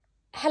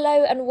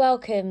Hello and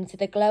welcome to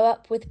the Glow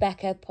Up with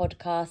Becca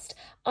podcast.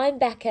 I'm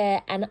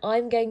Becca and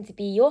I'm going to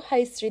be your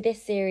host through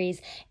this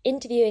series,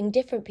 interviewing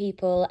different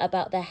people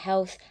about their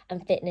health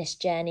and fitness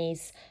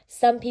journeys.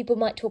 Some people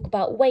might talk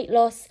about weight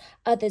loss,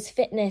 others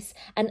fitness,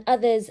 and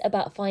others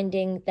about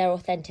finding their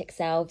authentic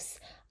selves.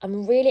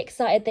 I'm really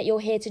excited that you're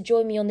here to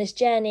join me on this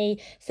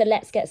journey, so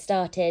let's get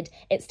started.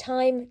 It's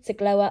time to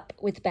glow up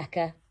with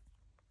Becca.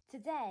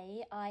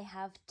 Today I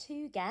have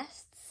two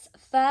guests.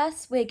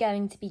 First, we're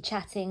going to be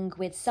chatting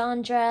with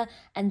Sandra,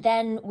 and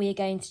then we're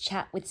going to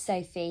chat with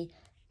Sophie.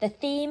 The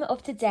theme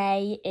of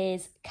today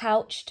is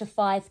Couch to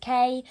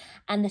 5K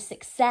and the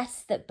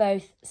success that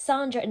both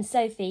Sandra and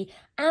Sophie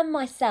and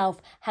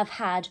myself have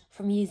had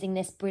from using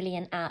this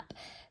brilliant app.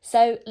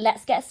 So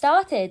let's get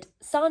started.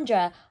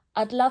 Sandra,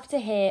 I'd love to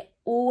hear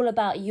all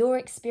about your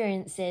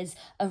experiences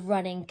of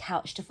running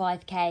Couch to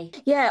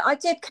 5K. Yeah, I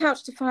did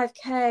Couch to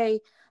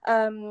 5K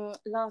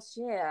last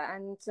year,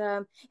 and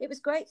it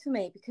was great for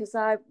me because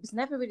I was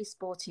never really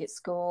sporty at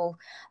school,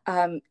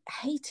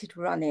 hated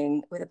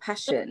running with a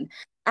passion,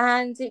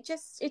 and it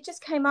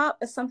just came up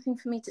as something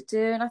for me to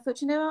do. And I thought,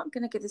 you know what, I'm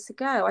going to give this a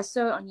go. I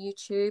saw it on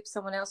YouTube,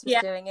 someone else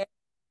was doing it,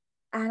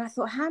 and I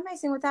thought, how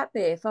amazing would that be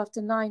if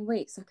after 9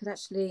 weeks I could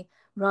actually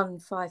run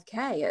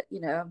 5K at,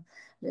 a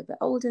little bit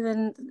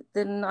older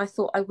than I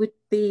thought I would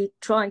be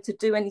trying to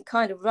do any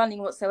kind of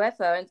running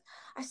whatsoever. And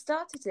I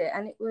started it,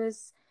 and it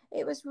was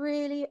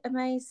really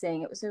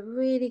amazing. It was a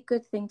really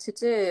good thing to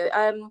do.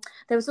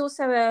 There was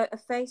also a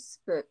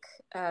Facebook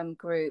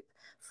group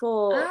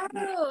for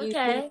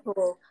new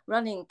people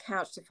running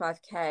Couch to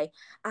 5K,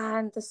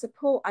 and the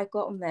support I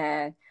got on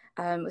there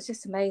was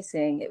just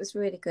amazing. It was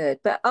really good.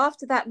 But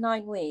after that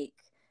 9 week,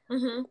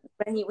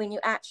 when you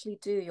actually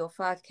do your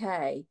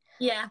 5K,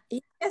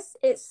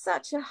 it's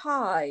such a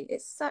high.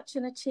 It's such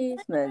an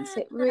achievement.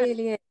 It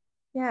really is.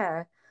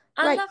 Yeah,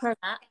 I great love program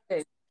that.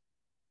 too.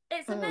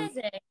 It's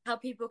amazing how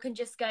people can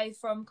just go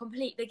from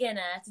complete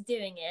beginner to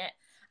doing it.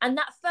 And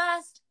that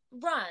first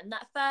run,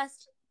 that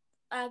first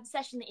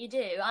session that you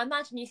do, I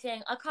imagine you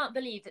think, I can't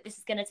believe that this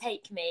is going to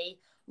take me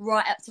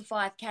right up to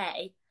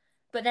 5K.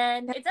 But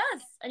then it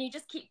does, and you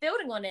just keep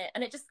building on it,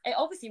 and it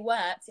obviously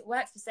works. It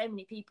works for so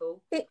many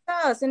people. It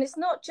does, and it's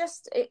not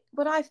just it.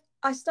 But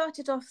I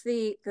started off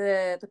the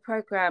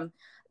program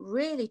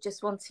really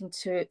just wanting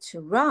to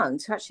run,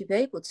 to actually be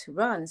able to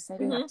run and say,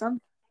 I've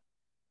done.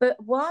 But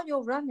while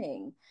you're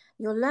running,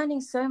 you're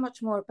learning so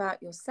much more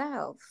about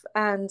yourself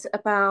and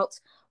about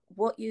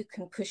what you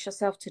can push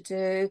yourself to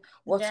do.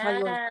 What are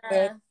your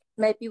limits?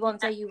 Maybe one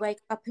day you wake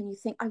up and you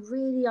think,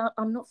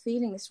 I'm not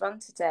feeling this run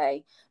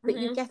today, but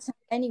you get up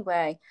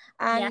anyway,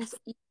 and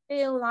you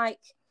feel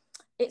like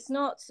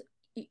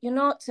you're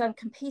not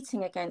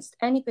competing against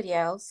anybody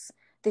else.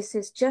 This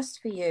is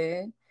just for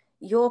you,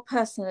 your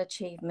personal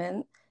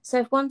achievement. So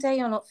if one day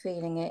you're not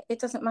feeling it, it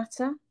doesn't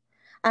matter.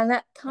 And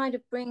that kind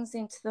of brings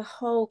into the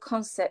whole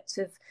concept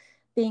of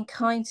being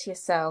kind to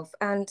yourself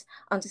and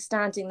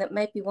understanding that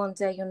maybe one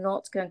day you're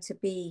not going to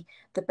be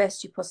the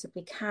best you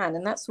possibly can.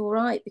 And that's all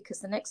right, because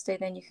the next day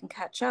then you can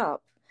catch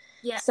up.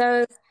 Yeah.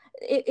 So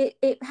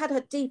it had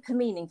a deeper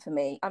meaning for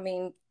me. I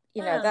mean,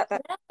 that's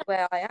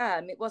where I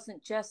am. It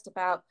wasn't just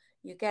about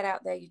you get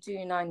out there, you do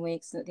your 9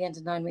 weeks, and at the end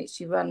of 9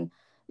 weeks you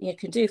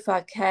can do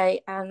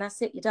 5K, and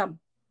that's it, you're done.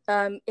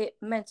 It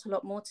meant a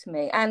lot more to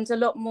me, and a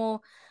lot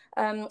more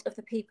of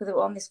the people that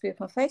were on this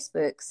group on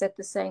Facebook said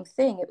the same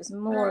thing. It was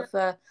more of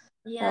a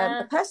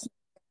personal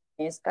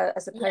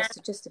as opposed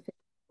to just a physical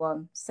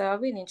one. So I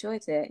really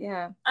enjoyed it.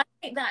 Yeah, I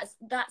think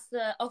that's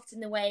often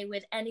the way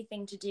with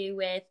anything to do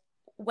with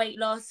weight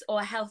loss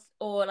or health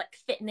or like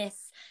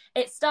fitness.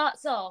 It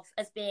starts off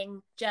as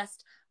being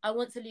just, I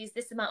want to lose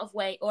this amount of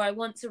weight, or I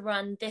want to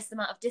run this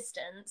amount of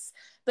distance,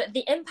 but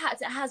the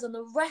impact it has on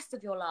the rest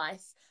of your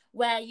life,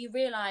 where you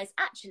realize,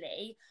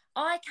 actually,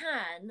 I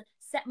can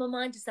set my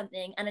mind to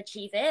something and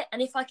achieve it.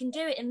 And if I can do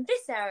it in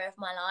this area of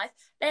my life,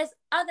 there's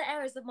other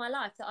areas of my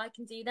life that I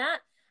can do that.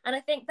 And I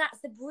think that's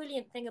the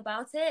brilliant thing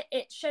about it.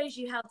 It shows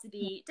you how to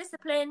be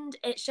disciplined.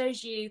 It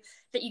shows you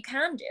that you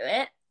can do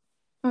it.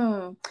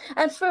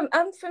 And from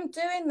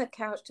doing the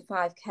Couch to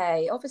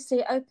 5K,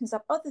 obviously it opens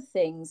up other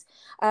things.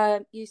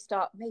 You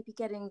start maybe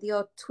getting the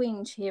odd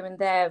twinge here and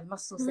there of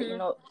muscles that you're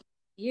not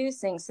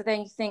using. So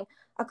then you think,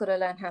 I've got to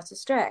learn how to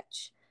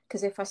stretch,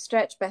 because if I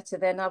stretch better,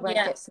 then I won't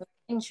get some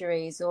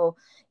injuries. Or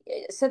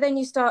so then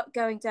you start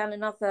going down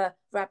another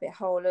rabbit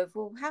hole of,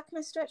 well, how can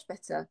I stretch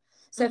better?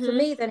 So for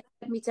me, then it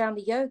led me down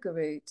the yoga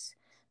route,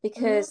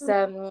 because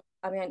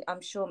I mean,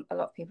 I'm sure a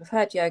lot of people have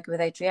heard yoga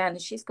with Adrienne,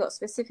 and she's got a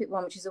specific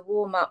one, which is a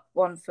warm-up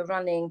one for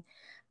running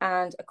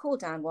and a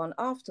cool-down one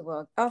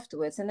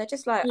afterwards. And they're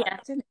just like, I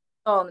don't know,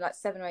 long, like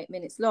 7 or 8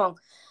 minutes long.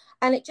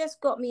 And it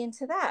just got me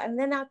into that. And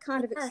then I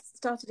kind of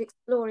started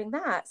exploring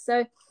that.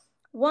 So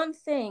one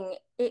thing,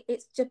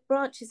 it just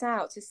branches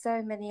out to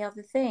so many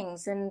other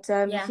things. And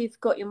if you've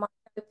got your mind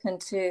open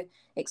to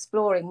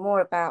exploring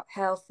more about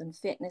health and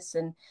fitness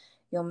and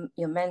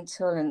your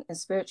mental and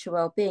spiritual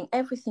well-being,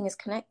 everything is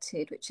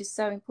connected, which is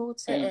so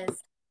important. It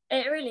is.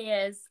 It really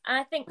is. And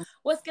I think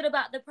what's good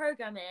about the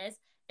program is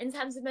in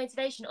terms of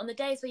motivation, on the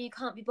days where you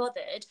can't be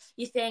bothered,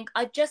 you think,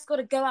 I just got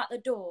to go out the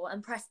door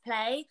and press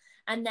play,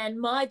 and then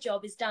my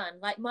job is done.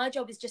 Like, my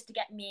job is just to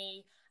get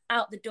me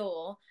out the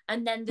door,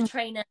 and then the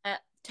trainer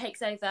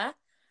takes over.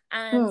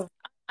 And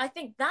I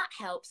think that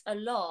helps a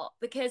lot,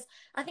 because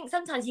I think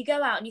sometimes you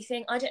go out and you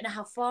think, I don't know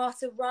how far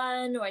to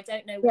run, or I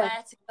don't know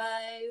where to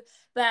go,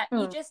 but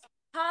you just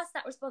pass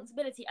that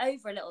responsibility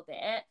over a little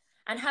bit,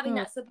 and having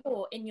that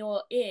support in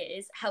your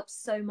ears helps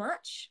so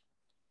much.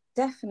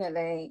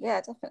 Definitely.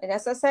 Yeah, definitely.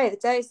 As I say, the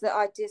days that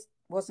I just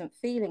wasn't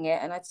feeling it,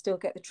 and I'd still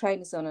get the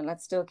trainers on and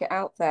I'd still get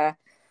out there,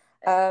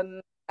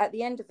 at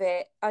the end of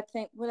it, I'd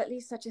think, well, at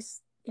least I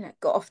just,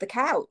 got off the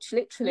couch,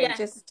 literally,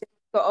 just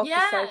got off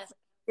the sofa,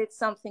 did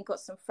something, got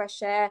some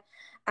fresh air.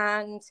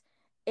 And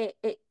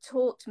it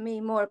taught me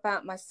more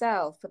about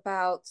myself,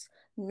 about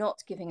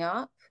not giving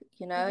up,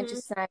 and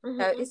just saying,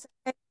 it's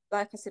okay.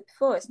 Like I said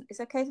before,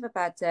 it's okay to have a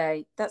bad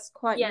day. That's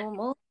quite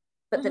normal.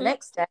 But the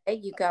next day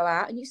you go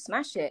out and you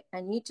smash it,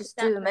 and you just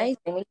do amazing.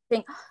 And you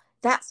think,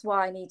 that's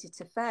why I needed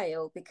to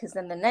fail, because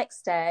then the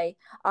next day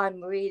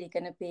I'm really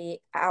going to be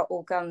out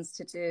all guns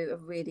to do a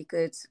really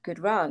good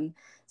run.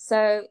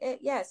 So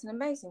it's an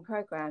amazing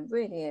program,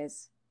 really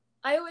is.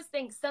 I always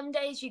think some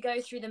days you go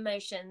through the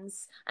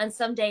motions and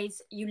some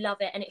days you love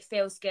it and it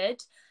feels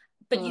good,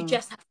 but you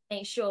just have to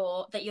make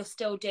sure that you're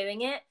still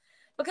doing it.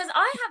 Because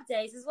I have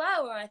days as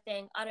well where I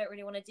think, I don't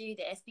really want to do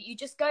this, but you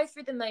just go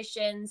through the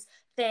motions,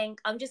 think,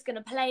 I'm just going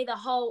to play the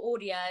whole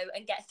audio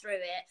and get through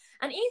it.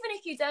 And even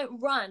if you don't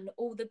run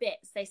all the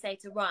bits they say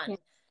to run, even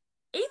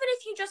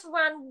if you just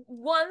ran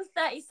 1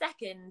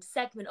 30-second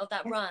segment of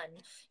that run,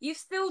 you've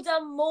still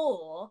done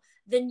more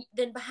than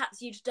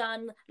perhaps you'd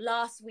done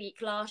last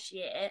week, last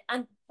year.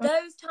 And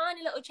those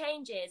tiny little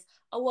changes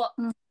are what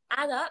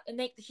add up and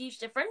make the huge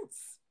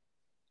difference.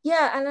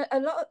 Yeah,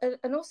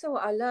 and also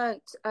what I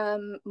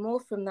learned more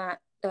from that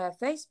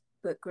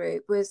Facebook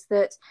group was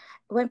that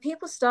when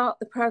people start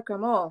the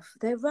program off,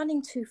 they're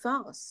running too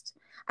fast,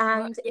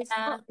 and it's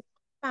not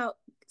about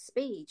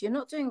speed. You're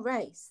not doing a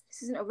race.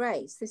 This isn't a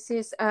race. This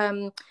is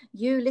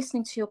you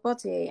listening to your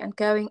body and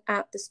going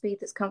at the speed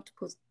that's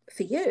comfortable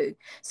for you.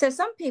 So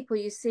some people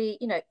you see,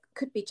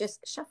 could be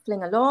just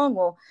shuffling along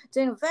or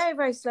doing a very,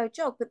 very slow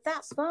jog, but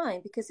that's fine,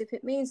 because if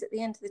it means at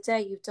the end of the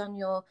day you've done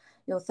your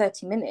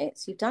 30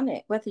 minutes, you've done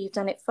it. Whether you've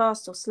done it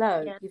fast or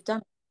slow, you've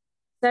done it.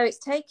 So it's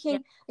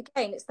taking,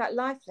 again, it's that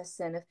life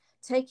lesson of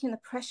taking the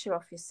pressure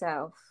off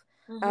yourself.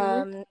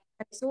 And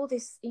it's all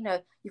this,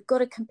 you've got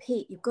to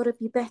compete, you've got to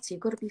be better, you've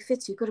got to be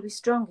fitter, you've got to be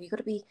stronger, you've got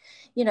to be,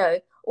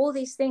 all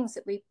these things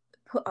that we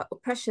put,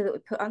 pressure that we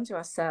put under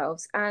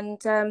ourselves.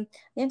 And at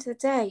the end of the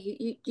day,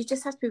 you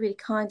just have to be really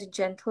kind and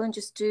gentle and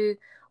just do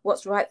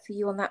what's right for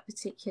you on that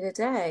particular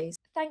day.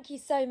 Thank you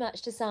so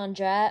much to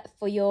Sandra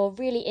for your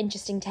really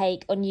interesting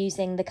take on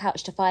using the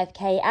Couch to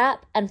 5K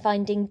app and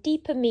finding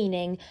deeper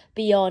meaning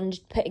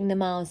beyond putting the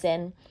miles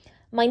in.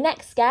 My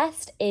next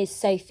guest is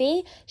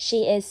Sophie.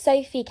 She is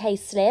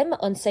Sophiekslim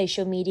on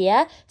social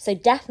media, so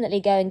definitely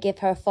go and give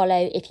her a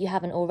follow if you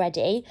haven't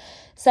already.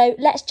 So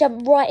let's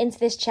jump right into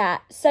this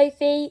chat.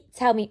 Sophie,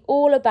 tell me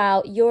all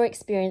about your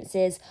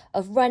experiences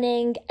of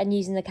running and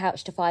using the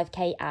Couch to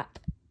 5K app.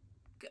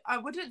 I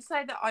wouldn't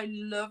say that I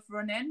love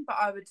running, but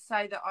I would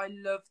say that I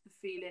love the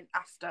feeling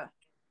after.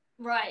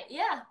 Right,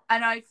 yeah.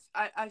 And I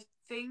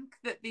think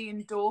that the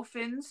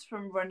endorphins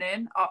from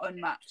running are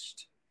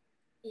unmatched.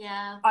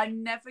 Yeah. I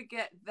never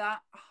get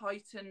that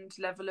heightened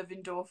level of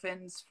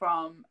endorphins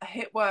from a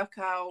HIIT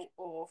workout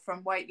or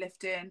from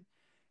weightlifting.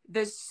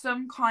 There's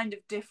some kind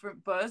of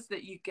different buzz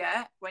that you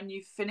get when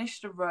you've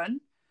finished a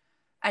run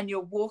and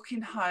you're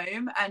walking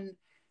home, and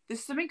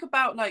there's something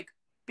about like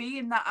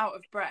being that out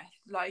of breath,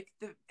 like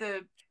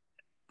the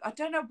I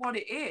don't know what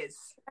it is.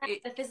 The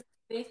physical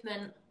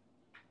movement.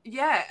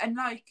 Yeah, and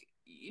like,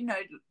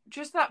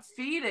 just that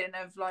feeling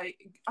of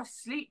like, I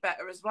sleep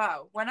better as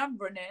well. When I'm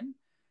running,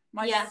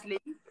 my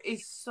sleep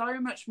is so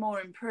much more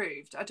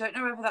improved. I don't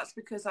know whether that's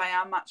because I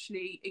am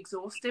actually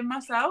exhausting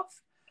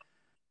myself,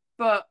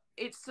 but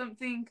it's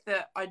something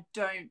that I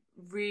don't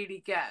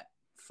really get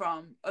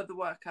from other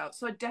workouts.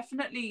 So I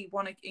definitely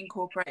want to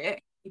incorporate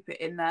it, keep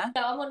it in there.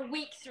 So I'm on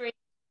week 3,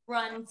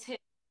 run 2.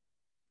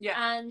 Yeah.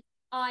 And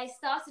I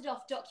started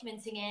off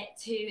documenting it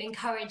to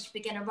encourage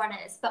beginner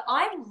runners, but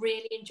I'm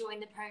really enjoying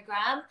the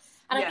program.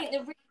 And I think the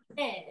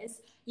reason is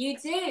you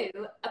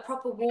do a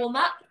proper warm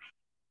up,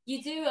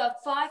 you do a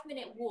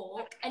 5-minute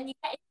walk, and you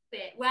get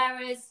into it.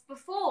 Whereas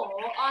before,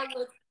 I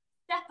would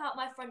step out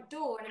my front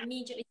door and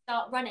immediately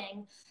start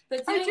running.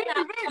 But doing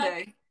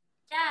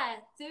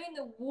doing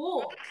the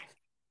walk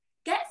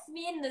gets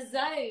me in the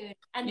zone,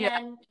 and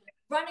then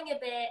running a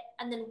bit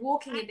and then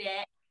walking a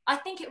bit. I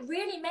think it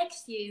really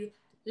makes you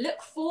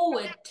look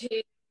forward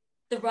to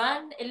the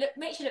run. It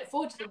makes you look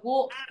forward to the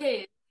walk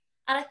too.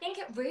 And I think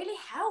it really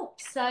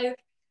helps. So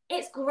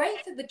it's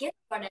great for beginner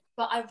runners,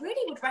 but I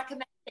really would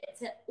recommend it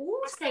to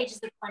all stages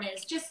of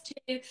runners, just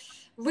to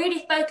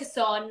really focus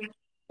on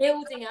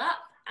building up.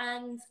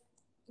 And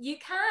you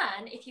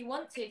can, if you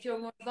want to, if you're a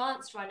more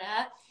advanced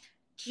runner,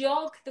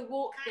 jog the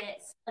walk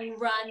bits and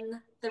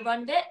run the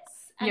run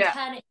bits and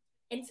turn it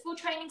interval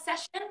training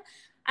session,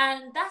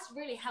 and that's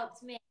really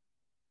helped me.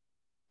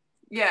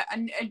 Yeah,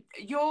 and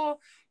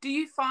do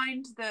you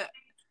find that,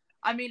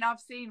 I mean, I've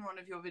seen one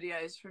of your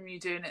videos from you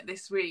doing it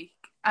this week,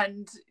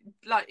 and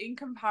like in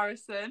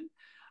comparison,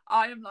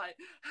 I am like,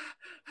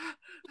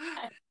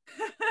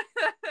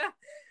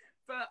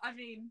 but I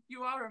mean,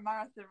 you are a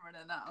marathon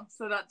runner now,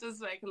 so that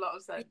does make a lot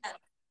of sense.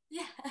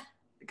 Yeah.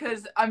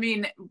 Because I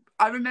mean,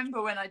 I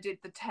remember when I did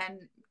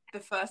the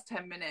first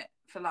 10-minute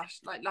for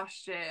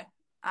last year,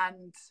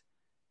 and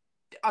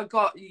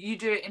you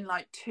do it in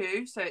like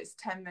 2, so it's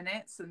 10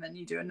 minutes, and then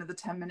you do another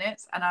 10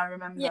 minutes, and I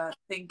remember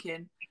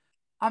thinking,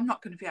 I'm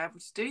not going to be able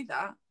to do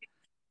that.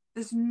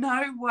 There's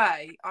no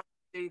way I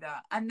can do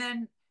that. And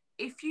then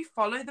if you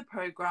follow the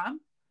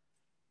program,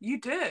 you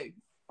do.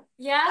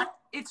 Yeah. And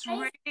it's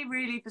really,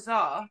 really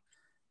bizarre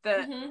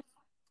that,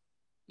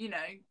 you know,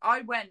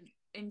 I went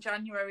in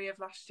January of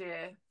last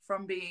year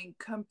from being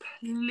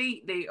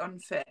completely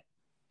unfit.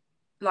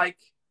 Like,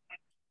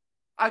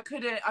 I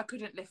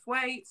couldn't lift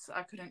weights.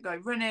 I couldn't go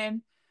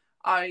running.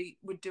 I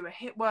would do a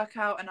HIIT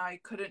workout and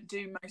I couldn't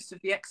do most of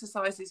the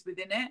exercises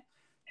within it,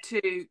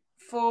 to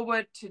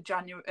forward to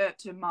January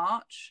to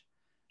March,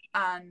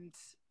 and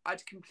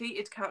I'd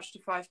completed Couch to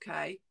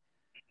 5K.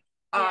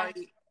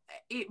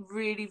 It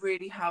really,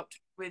 really helped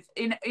with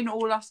in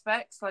all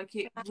aspects. Like,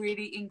 it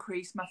really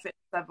increased my fitness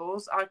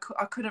levels.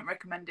 I couldn't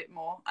recommend it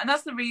more, and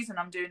that's the reason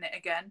I'm doing it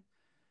again.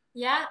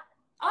 Yeah,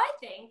 I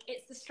think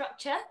it's the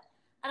structure,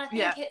 and I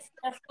think it's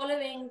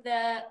following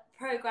the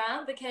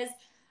program, because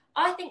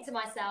I think to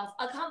myself,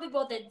 I can't be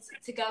bothered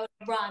to go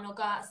and run or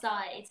go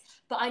outside,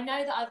 but I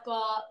know that I've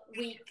got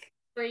week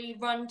 3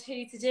 run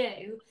 2 to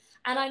do,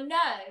 and I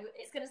know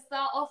it's going to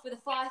start off with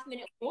a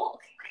 5-minute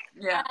walk.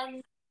 Yeah.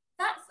 And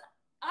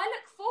I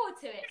look forward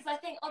to it, because I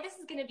think, this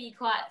is going to be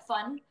quite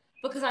fun,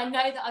 because I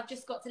know that I've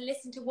just got to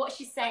listen to what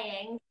she's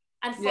saying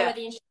and follow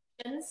the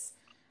instructions.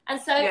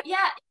 And so, it's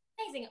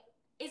amazing.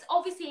 It's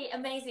obviously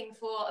amazing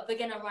for a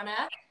beginner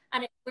runner,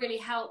 and it really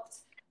helped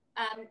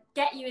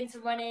get you into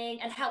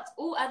running and helped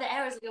all other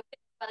areas of your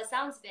fitness by the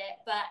sounds of it.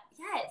 But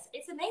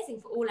it's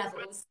amazing for all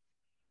levels.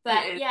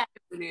 But it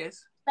really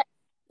is.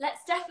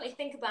 Let's definitely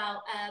think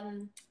about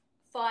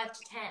 5 to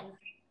 10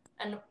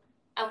 and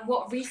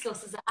what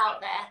resources are out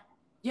there.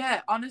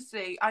 Yeah,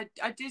 honestly, I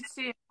did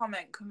see a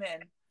comment come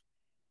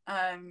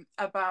in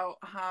about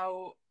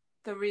how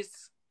there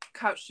is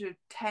Couch to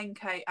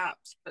 10K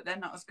apps, but they're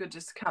not as good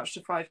as Couch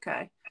to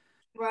 5K.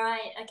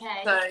 Right,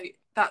 okay. So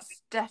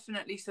that's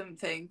definitely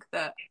something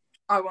that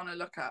I want to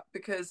look at,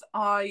 because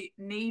I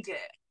need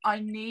it. I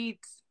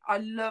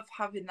love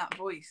having that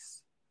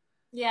voice.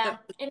 Yeah.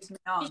 That puts me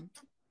on.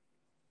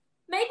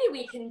 Maybe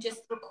we can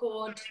just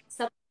record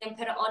something and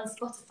put it on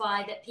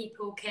Spotify that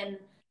people can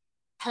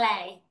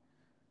play.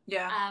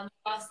 Yeah.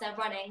 Whilst they're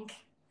running.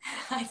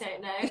 I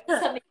don't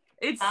know.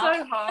 It's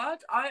so hard.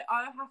 I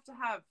have to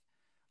have.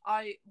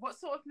 What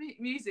sort of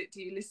music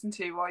do you listen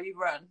to while you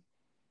run?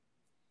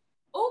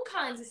 All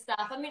kinds of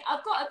stuff. I mean,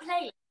 I've got a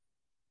playlist.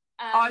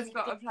 I've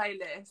got a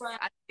playlist,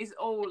 and it's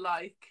all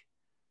like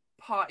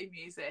party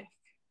music.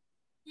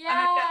 Yeah. And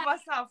I get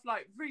myself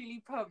like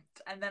really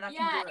pumped, and then I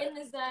can do it. In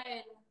the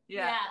zone.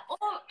 Yeah. Or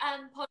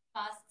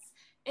podcasts.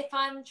 If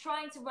I'm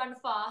trying to run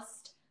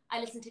fast, I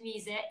listen to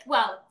music.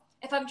 Well,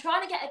 if I'm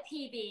trying to get a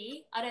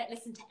PB, I don't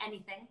listen to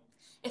anything.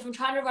 If I'm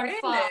trying to run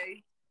fast,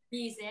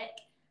 music.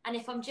 And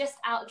if I'm just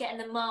out getting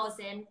the miles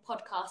in,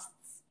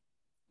 podcasts.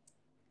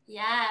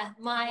 Yeah,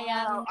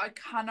 I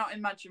cannot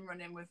imagine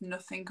running with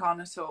nothing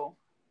on at all.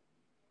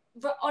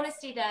 But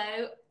honestly,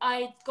 though,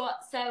 I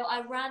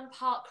ran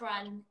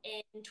parkrun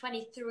in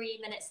 23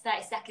 minutes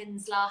 30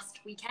 seconds last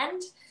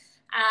weekend,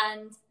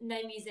 and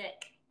no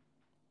music.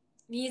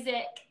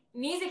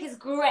 Music is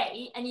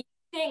great, and you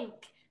think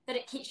that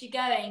it keeps you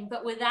going,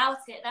 but without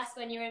it, that's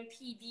when you're in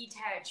PB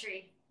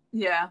territory.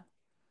 Yeah,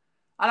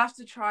 I'll have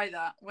to try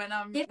that when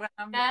I've done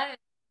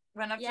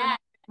it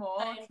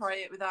more. Try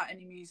it without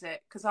any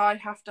music, because I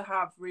have to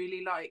have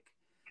really like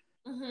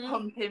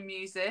pumping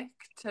music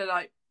to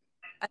like,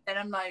 and then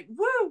I'm like,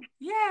 woo,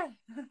 yeah.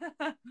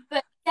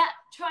 But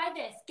try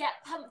this.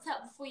 Get pumped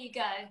up before you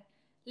go.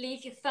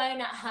 Leave your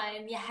phone at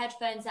home, your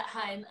headphones at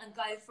home, and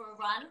go for a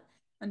run.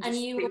 And just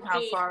see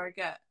how far I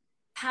get.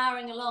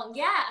 Powering along,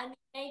 and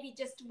maybe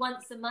just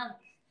once a month.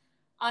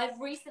 I've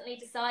recently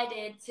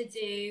decided to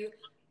do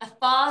a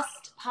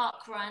fast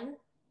park run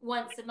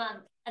once a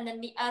month, and then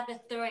the other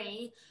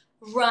 3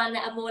 run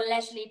at a more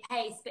leisurely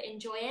pace, but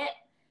enjoy it.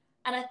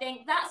 And I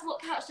think that's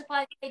what Couch to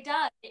 5K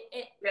does.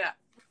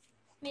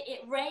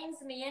 It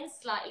reins me in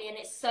slightly, and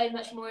it's so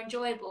much more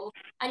enjoyable.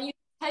 And you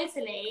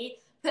totally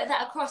put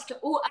that across to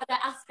all other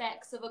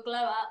aspects of a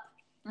glow up,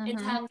 in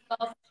terms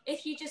of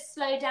if you just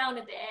slow down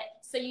a bit,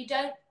 so you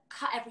don't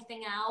cut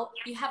everything out,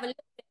 you have a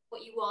little bit of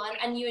what you want,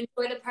 and you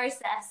enjoy the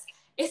process.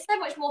 It's so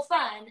much more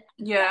fun.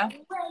 Yeah.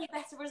 Way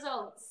better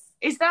results.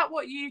 Is that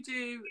what you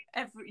do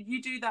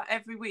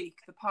every week,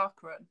 the park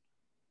run?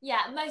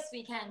 Yeah, most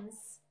weekends.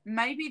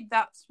 Maybe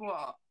that's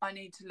what I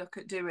need to look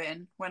at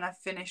doing when I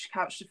finish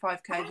Couch to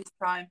 5K this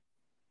time.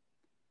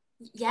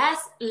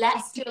 Yes,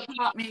 let's do a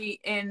keep me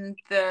in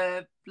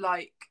the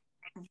like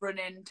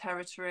running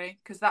territory,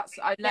 because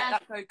I let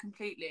that go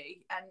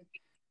completely. And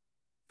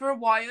for a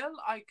while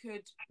I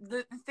could,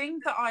 the thing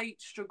that I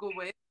struggle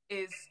with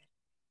is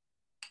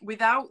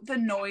without the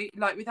noise,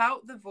 like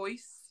without the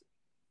voice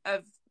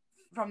of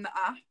from the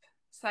app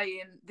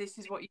saying this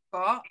is what you've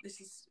got, this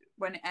is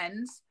when it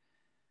ends,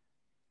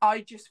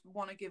 I just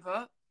want to give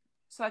up.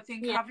 So I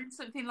think having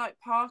something like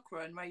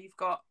Parkrun where you've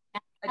got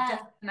a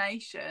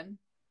destination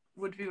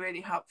would be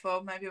really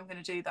helpful. Maybe I'm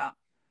going to do that.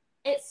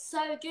 It's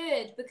so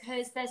good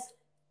because there's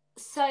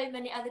so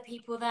many other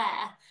people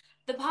there.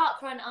 The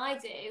parkrun I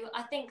do,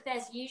 I think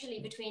there's usually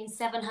between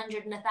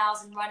 700 and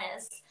 1,000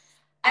 runners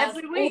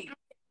every week.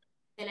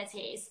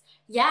 Facilities.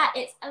 Yeah,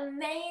 it's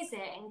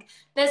amazing.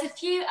 There's a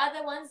few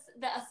other ones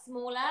that are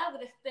smaller,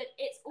 but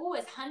it's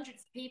always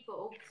hundreds of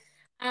people.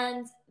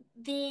 And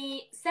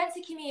the sense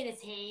of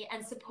community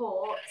and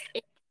support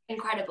is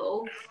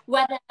incredible.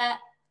 Whether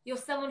you're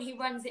someone who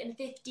runs it in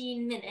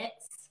 15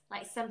 minutes,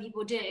 like some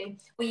people do,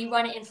 or you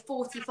run it in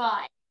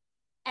 45,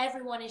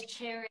 everyone is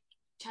cheering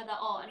each other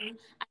on, and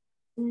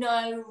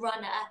no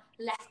runner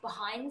left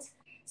behind.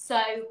 So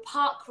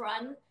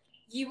parkrun,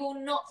 you will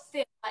not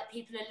feel like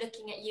people are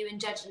looking at you and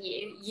judging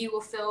you. You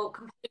will feel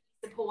completely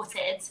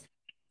supported.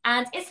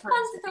 And it's fun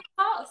to feel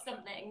part of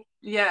something.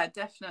 Yeah,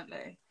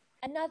 definitely.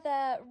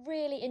 Another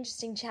really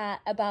interesting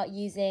chat about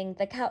using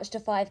the Couch to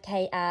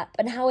 5K app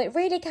and how it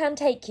really can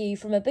take you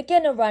from a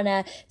beginner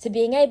runner to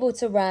being able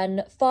to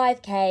run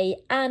 5K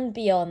and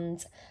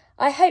beyond.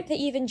 I hope that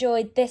you've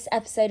enjoyed this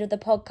episode of the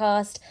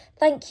podcast.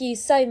 Thank you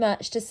so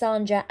much to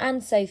Sandra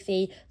and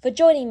Sophie for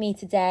joining me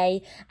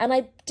today. And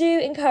I do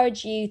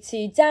encourage you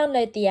to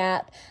download the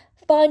app,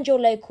 find your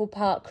local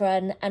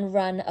parkrun and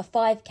run a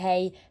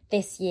 5K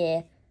this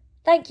year.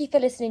 Thank you for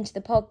listening to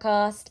the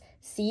podcast.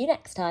 See you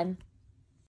next time.